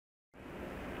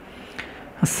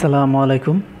আসসালামু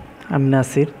আলাইকুম, আমি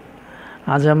নাসির।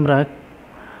 আজ আমরা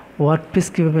ওয়ার্ডপ্রেস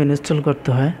কীভাবে ইনস্টল করতে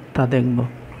হয় তা দেখব।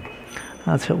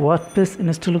 আচ্ছা, ওয়ার্ডপ্রেস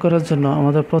ইনস্টল করার জন্য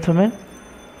আমাদের প্রথমে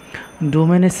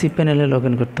ডোমেনে cPanel-এ লগ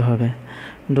ইন করতে হবে।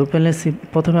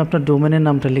 প্রথমে আপনার ডোমেনের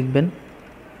নামটা লিখবেন,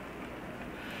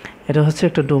 এটা হচ্ছে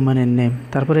একটা ডোমেনের নেম।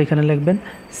 তারপরে এখানে লিখবেন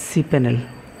cPanel।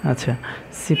 আচ্ছা,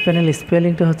 cPanel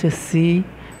স্পেলিংটা হচ্ছে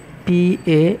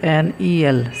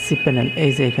CPANEL, cPanel।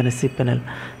 এই যে এখানে cPanel।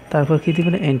 তারপর কী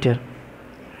দেবেন?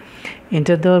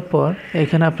 এন্টার দেওয়ার পর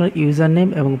এখানে আপনার ইউজার নেম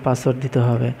এবং পাসওয়ার্ড দিতে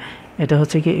হবে। এটা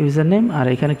হচ্ছে কি ইউজার নেম, আর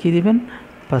এখানে কি দিবেন?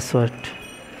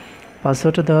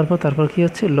 পাসওয়ার্ডটা দেওয়ার পর তারপর কি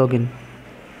হচ্ছে? Log in.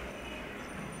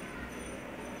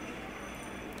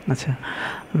 আচ্ছা,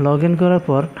 লগ ইন করার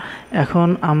পর এখন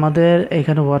আমাদের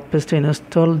এখানে ওয়ার্ডপ্রেসটা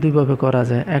ইনস্টল দুইভাবে করা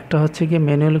যায়। একটা হচ্ছে কি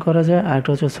ম্যানুয়াল করা যায়, আর একটা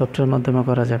হচ্ছে সফটওয়্যার মাধ্যমে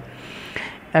করা যায়।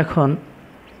 এখন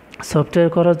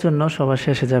সফটওয়্যার করার জন্য সবার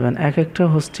শেষে যাবেন। একটা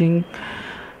হোস্টিং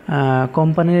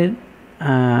কোম্পানির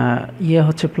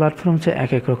হচ্ছে প্ল্যাটফর্ম হচ্ছে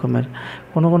এক রকমের।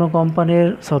 কোনো কোম্পানির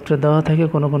সফটওয়্যার দেওয়া থাকে,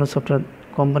 কোনো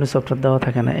কোম্পানির সফটওয়্যার দেওয়া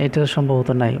থাকে না। এটা সম্ভবত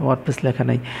নাই, ওয়ার্ডপ্রেস লেখা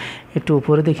নাই। একটু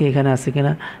উপরে দেখি এখানে আছে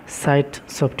কিনা সাইট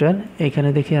সফটওয়্যার, এখানে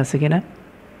দেখি আছে কিনা।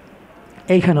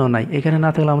 এইখানেও নাই। এখানে না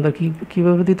থাকলে আমাদের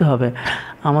কীভাবে দিতে হবে?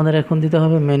 আমাদের এখন দিতে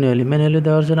হবে ম্যানুয়ালি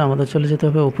দেওয়ার জন্য আমাদের চলে যেতে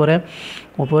হবে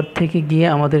উপর থেকে গিয়ে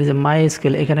আমাদের যে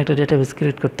MySQL, এখানে একটা ডেটাবেস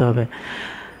ক্রিয়েট করতে হবে।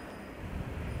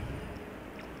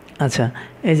 আচ্ছা,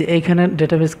 এই যে এইখানে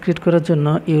ডেটাবেস ক্রিয়েট করার জন্য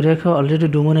ইউরেকা অলরেডি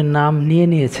ডোমেনের নাম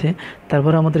নিয়েছে।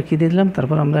 তারপর আমাদের কি দিয়ে দিলাম?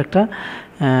 তারপর আমরা একটা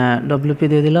WP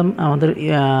দিয়ে দিলাম। আমাদের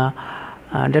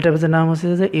ডেটাবেসের নাম হচ্ছে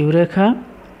যে ইউরেকা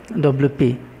WP।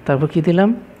 তারপর কি দিলাম?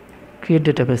 Create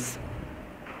database.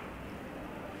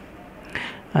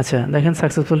 আচ্ছা, দেখেন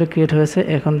সাকসেসফুলি ক্রিয়েট হয়েছে।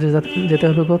 এখন যেতে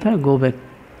হবে কোথায়?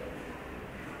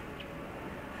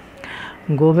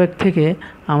 গো ব্যাক থেকে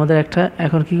আমাদের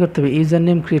এখন কি করতে হবে? ইউজার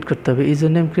নেম ক্রিয়েট করতে হবে।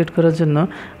 ইউজার নেম ক্রিয়েট করার জন্য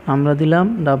আমরা দিলাম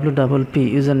WPP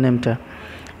ইউজার নেমটা,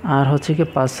 আর হচ্ছে কি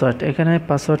পাসওয়ার্ড। এখানে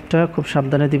পাসওয়ার্ডটা খুব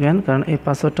সাবধানে দিবেন, কারণ এই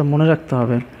পাসওয়ার্ডটা মনে রাখতে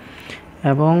হবে,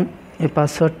 এবং এই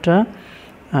পাসওয়ার্ডটা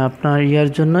আপনার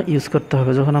জন্য ইউজ করতে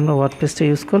হবে। যখন আমরা ওয়ার্ডপ্রেসটা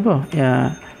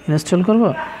ইনস্টল করব,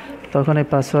 তখন এই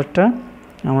পাসওয়ার্ডটা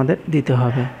আমাদের দিতে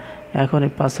হবে। এখন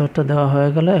এই পাসওয়ার্ডটা দেওয়া হয়ে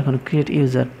গেল। এখন ক্রিয়েট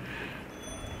ইউজার।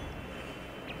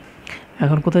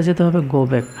 এখন কোথায় যেতে হবে?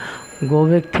 গো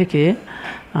ব্যাক থেকে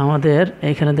আমাদের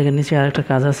এখানে দেখে নিচে আরেকটা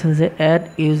কাজ আছে যে অ্যাড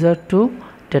ইউজার টু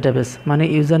ডেটাবেস, মানে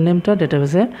ইউজার নেমটা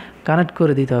ডেটাবেসে কানেক্ট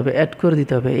করে দিতে হবে, অ্যাড করে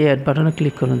দিতে হবে। এই অ্যাড বাটনে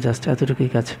ক্লিক করুন, জাস্ট এতটুকুই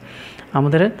কাজ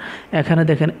আমাদের। এখানে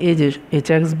দেখেন এই যে এই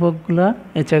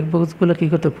চেকবক্সগুলো কী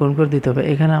করতে? পূরণ করে দিতে হবে।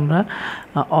 এখানে আমরা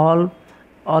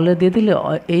অলে দিয়ে দিলে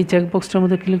এই চেকবক্সটার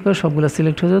মধ্যে ক্লিক করে সবগুলো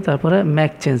সিলেক্ট হয়ে যাবে। তারপরে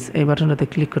ম্যাক চেঞ্জ এই বাটনটাতে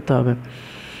ক্লিক করতে হবে।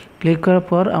 ক্লিক করার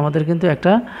পর আমাদের কিন্তু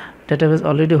একটা ডেটাবেস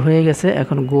অলরেডি হয়ে গেছে।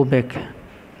 এখন গো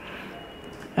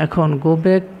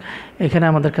ব্যাক। এখানে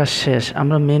আমাদের কাজ শেষ।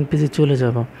 আমরা মেন পেজে চলে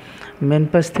যাব। মেন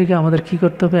পেজ থেকে আমাদের কি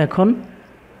করতে হবে? এখন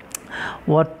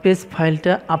ওয়ার্ডপ্রেস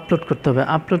ফাইলটা আপলোড করতে হবে।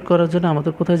 আপলোড করার জন্য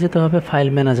আমাদের কোথায় যেতে হবে? File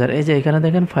manager. এই যে এখানে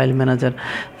দেখেন ফাইল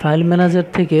ম্যানেজার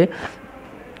থেকে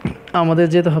আমাদের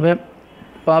যেতে হবে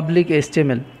পাবলিক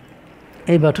HTML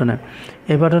এই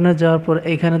বাটনে যাওয়ার পর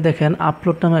এইখানে দেখেন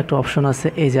আপলোড নামে একটা অপশন আছে।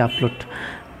 এই যে আপলোড।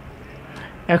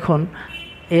 এখন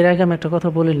এর আগে আমি একটা কথা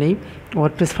বলে নিই,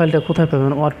 ওয়ার্ডপ্রেস ফাইলটা কোথায়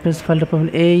পাবেন? ওয়ার্ডপ্রেস ফাইলটা পাবেন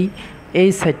এই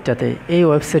সাইটটাতে, এই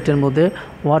ওয়েবসাইটের মধ্যে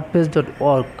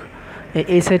wordpress.org।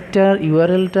 এই সাইটটার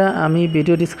URL-টা আমি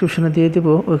ভিডিও ডিসক্রিপশনে দিয়ে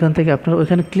দেবো। ওইখান থেকে আপনারা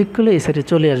ওইখানে ক্লিক করলে এই সাইটে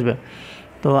চলে আসবে।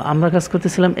 তো আমরা কাজ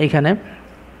করতেছিলাম এইখানে।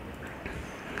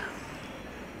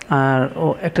 আর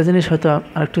একটা জিনিস হয়তো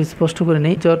আরেকটু স্পষ্ট করে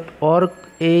নিই, .org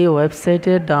এই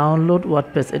ওয়েবসাইটে ডাউনলোড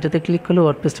ওয়ার্ডপ্রেস, এটাতে ক্লিক করলে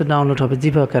ওয়ার্ডপ্রেসটা ডাউনলোড হবে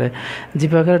জিপ আকারে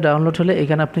ডাউনলোড হলে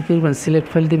এখানে আপনি কী করবেন? সিলেক্ট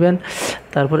ফাইল দিবেন।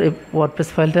 তারপর এই ওয়ার্ডপ্রেস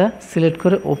ফাইলটা সিলেক্ট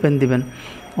করে ওপেন দিবেন।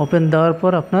 ওপেন দেওয়ার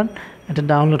পর আপনার এটা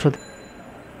ডাউনলোড হতে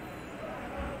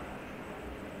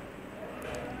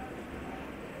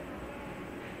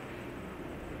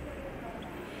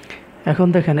এখন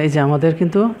দেখেন এই যে আমাদের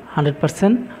কিন্তু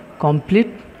 100% কমপ্লিট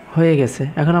হয়ে গেছে।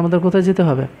 এখন আমাদের কোথায় যেতে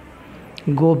হবে?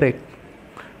 Go back.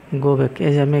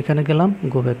 এই যে আমি এখানে গেলাম,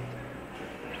 গো ব্যাক।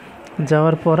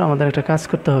 যাওয়ার পর আমাদের একটা কাজ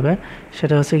করতে হবে,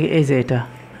 সেটা হচ্ছে কি এই যে এটা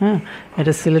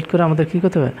সিলেক্ট করে আমাদের কী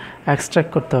করতে হবে? এক্সট্রাক্ট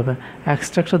করতে হবে।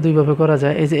 এক্সট্রাক্টটা দুইভাবে করা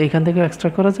যায়। এই যে এইখান থেকে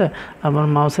এক্সট্রাক্ট করা যায়, আমার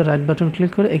মাউসের রাইট বাটন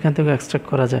ক্লিক করে এখান থেকে এক্সট্রাক্ট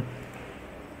করা যায়।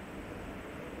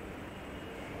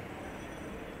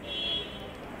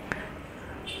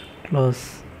 ক্লোজ।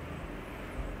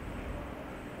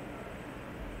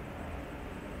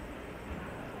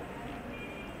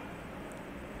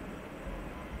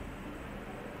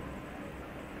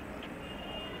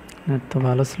 নেট তো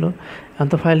ভালো ছিল। এখন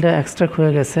তো ফাইলটা এক্সট্রাক্ট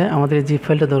হয়ে গেছে। আমাদের এই জিপ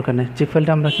ফাইলটা দরকার নেই। জিপ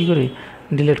ফাইলটা আমরা কী করি?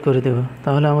 ডিলিট করে দেব।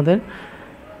 তাহলে আমাদের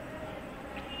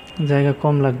জায়গা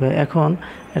কম লাগবে। এখন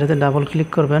এটাতে ডাবল ক্লিক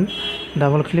করবেন,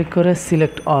 ডাবল ক্লিক করে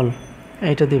সিলেক্ট অল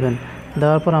এইটা দিবেন।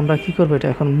 দেওয়ার পর আমরা কি করব, এটা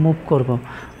এখন মুভ করব।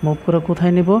 মুভ করে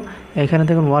কোথায় নিব, এখানে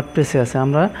দেখুন ওয়ার্ডপ্রেসে আছে,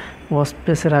 আমরা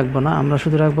ওয়ার্ডপ্রেসে রাখবো না, আমরা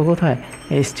শুধু রাখবো কোথায়,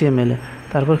 HTML-এ।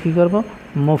 তারপর কি করব,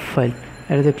 মুভ ফাইল,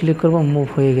 এটাতে ক্লিক করব, মুভ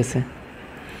হয়ে গেছে।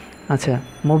 আচ্ছা,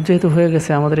 মুভ যেহেতু হয়ে গেছে,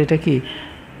 আমাদের এটা কি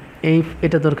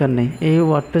এটা দরকার নেই, এই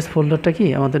ওয়ার্ডপ্রেস ফোল্ডারটা কি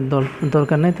আমাদের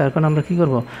দরকার নেই, তার কারণে আমরা কি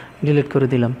করব, ডিলিট করে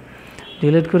দিলাম।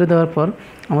 ডিলিট করে দেওয়ার পর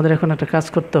আমাদের এখন একটা কাজ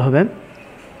করতে হবে।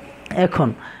 এখন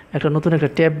একটা নতুন একটা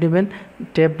ট্যাব নেবেন,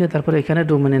 ট্যাব নিয়ে তারপর এখানে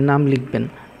ডোমেনের নাম লিখবেন।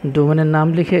 ডোমেনের নাম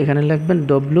লিখে এখানে লিখবেন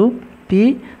WP,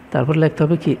 তারপর লিখতে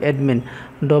হবে কি অ্যাডমিন,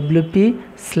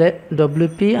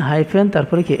 WP হাইফেন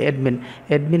তারপরে কি অ্যাডমিন,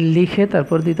 অ্যাডমিন লিখে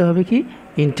তারপর দিতে হবে কি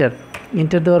ইন্টার।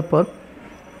 ইন্টার দেওয়ার পর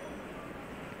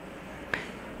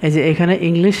এই যে এখানে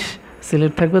ইংলিশ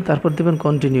সিলেক্ট থাকবে, তারপর দেবেন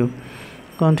কন্টিনিউ।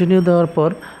 কন্টিনিউ দেওয়ার পর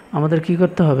আমাদের কি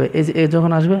করতে হবে, এই যে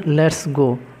যখন আসবে লেটস গো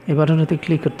এই বাটনটাতে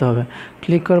ক্লিক করতে হবে।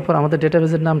 ক্লিক করার পর আমাদের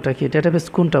ডেটাবেসের নামটা কি, ডেটাবেস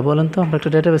কোনটা বলেন তো, আমরা একটা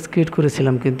ডেটাবেস ক্রিয়েট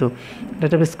করেছিলাম, কিন্তু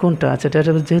ডেটাবেস কোনটা, আচ্ছা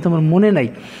ডেটাবেস যেহেতু আমার মনে নাই,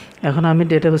 এখন আমি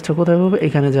ডেটাবেসটা কোথায় পাবো,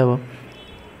 এখানে যাব।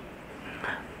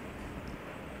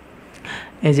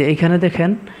 এই যে এইখানে দেখেন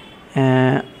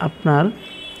আপনার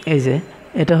এই যে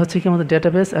এটা হচ্ছে কি আমাদের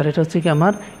ডেটাবেস, আর এটা হচ্ছে কি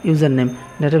আমার ইউজার নেম।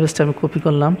 ডেটাবেসটা আমি কপি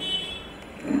করলাম,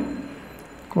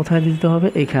 কোথায় দিতে হবে,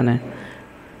 এইখানে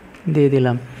দিয়ে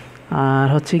দিলাম। আর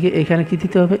হচ্ছে কি এখানে কি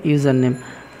দিতে হবে, ইউজার নেম।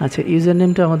 আচ্ছা ইউজার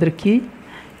নেমটা আমাদের কি,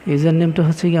 ইউজার নেমটা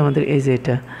হচ্ছে কি আমাদের এই যে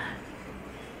এটা।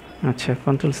 আচ্ছা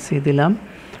Ctrl+C দিলাম,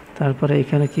 তারপরে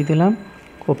এখানে কি দিলাম,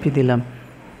 কপি দিলাম।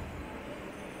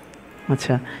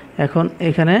 আচ্ছা এখন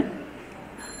এখানে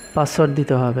পাসওয়ার্ড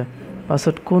দিতে হবে।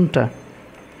 পাসওয়ার্ড কোনটা,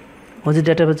 ওই যে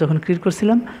ডেটাবেস যখন ক্রিয়েট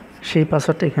করছিলাম সেই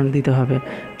পাসওয়ার্ডটা এখানে দিতে হবে।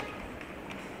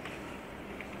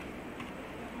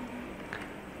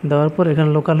 দেওয়ার পর এখানে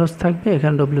লোকাল হোস্ট থাকবে,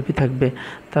 এখানে WP থাকবে।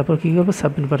 তারপর কী করবো,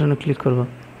 সাবমিট বাটনে ক্লিক করব।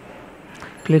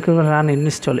 ক্লিক করবো রান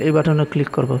ইনস্টল এই বাটনে ক্লিক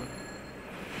করব।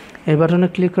 এই বাটনে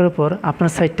ক্লিক করার পর আপনার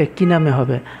সাইটটা কী নামে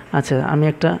হবে, আচ্ছা আমি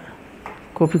একটা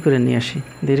কপি করে নিয়ে আসি,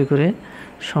 দেরি করে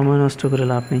সময় নষ্ট করে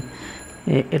লাভ নেই।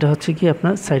 এটা হচ্ছে কি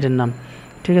আপনার সাইটের নাম,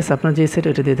 ঠিক আছে, আপনার যে সাইট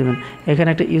এটা দিয়ে দেবেন। এখানে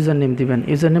একটা ইউজার নেম দিবেন,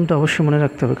 ইউজার নেমটা অবশ্যই মনে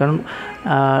রাখতে হবে, কারণ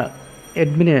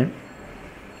অ্যাডমিনে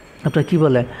আপনার কি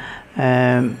বলে,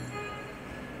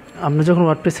 আপনি যখন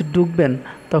ওয়ার্ডপ্রেসে ঢুকবেন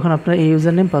তখন আপনার এই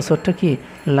ইউজার নেম পাসওয়ার্ডটা কি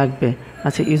লাগবে।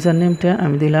 আচ্ছা ইউজার নেমটা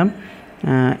আমি দিলাম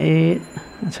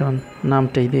আচ্ছা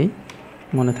নামটাই দিই,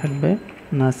 মনে থাকবে,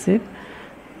 নাসির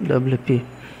WP।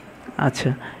 আচ্ছা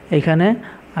এখানে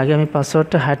আগে আমি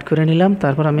পাসওয়ার্ডটা হাইড করে নিলাম,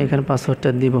 তারপর আমি এখানে পাসওয়ার্ডটা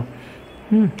দিব।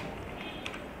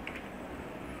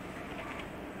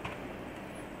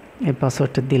 এই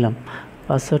পাসওয়ার্ডটা দিলাম।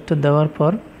 পাসওয়ার্ডটা দেওয়ার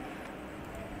পর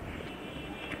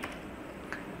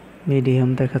মিডিয়াম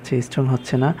দেখাচ্ছে, স্ট্রং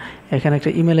হচ্ছে না। এখানে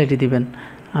একটা ইমেল আইডি দিবেন।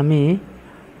 আমি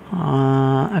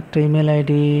একটা ইমেল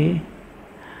আইডি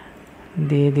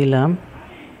দিয়ে দিলাম,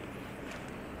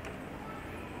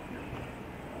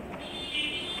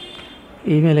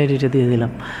 ইমেল আইডিটা দিয়ে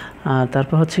দিলাম। আর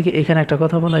তারপর হচ্ছে কি এখানে একটা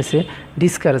কথা বলা হয়েছে,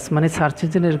 ডিসকাস মানে সার্চ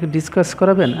ইঞ্জিনে ডিসকাস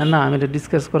করাবেন, না আমি এটা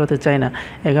ডিসকাস করাতে চাই না,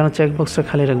 এখানে চেকবক্সটা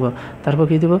খালি রাখবো। তারপর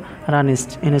কী দেবো, রান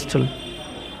ইনস্টল।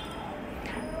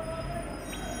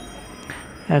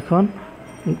 এখন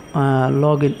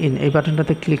লগ ইন এই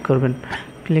বাটনটাতে ক্লিক করবেন।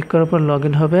 ক্লিক করার পর লগ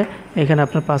ইন হবে, এখানে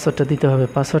আপনার পাসওয়ার্ডটা দিতে হবে।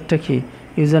 পাসওয়ার্ডটা কি,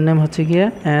 ইউজার নেম হচ্ছে গিয়ে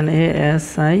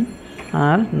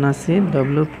NASIR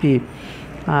WP,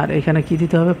 আর এখানে কি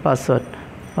দিতে হবে, পাসওয়ার্ড।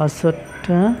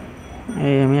 পাসওয়ার্ডটা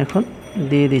আমি এখন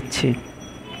দিয়ে দিচ্ছি।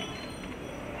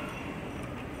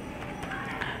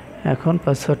 এখন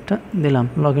পাসওয়ার্ডটা দিলাম,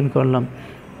 লগ ইন করলাম।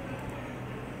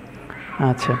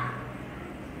 আচ্ছা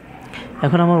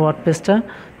এখন আমার ওয়ার্ডপ্রেসটা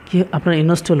কি আপনার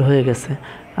ইনস্টল হয়ে গেছে।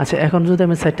 আচ্ছা এখন যদি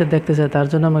আমি সাইটটা দেখতে চাই, তার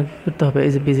জন্য আমাকে কী করতে হবে,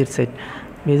 এই যে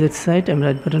ভিজিট সাইট আমি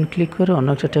রাইট বাটন ক্লিক করে অন্য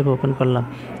একটা ট্যাব ওপেন করলাম।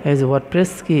 এই যে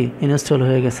ওয়ার্ডপ্রেস কি ইনস্টল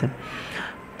হয়ে গেছে।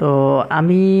 তো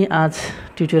আমি আজ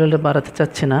টিউটোরিয়ালটা বাড়াতে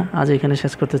চাচ্ছি না, আজ এখানে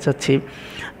শেষ করতে চাচ্ছি।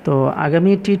 তো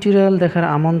আগামী টিউটোরিয়াল দেখার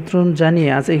আমন্ত্রণ জানিয়ে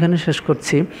আজ এখানে শেষ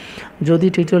করছি। যদি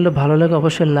টিউটোরিয়ালটা ভালো লাগে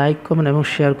অবশ্যই লাইক করবেন এবং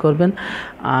শেয়ার করবেন।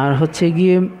 আর হচ্ছে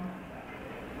গিয়ে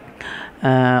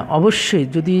অবশ্যই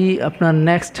যদি আপনার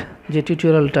নেক্সট যে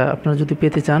টিউটোরিয়ালটা আপনারা যদি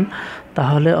পেতে চান,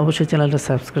 তাহলে অবশ্যই চ্যানেলটা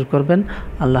সাবস্ক্রাইব করবেন।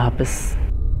 আল্লাহ হাফেজ।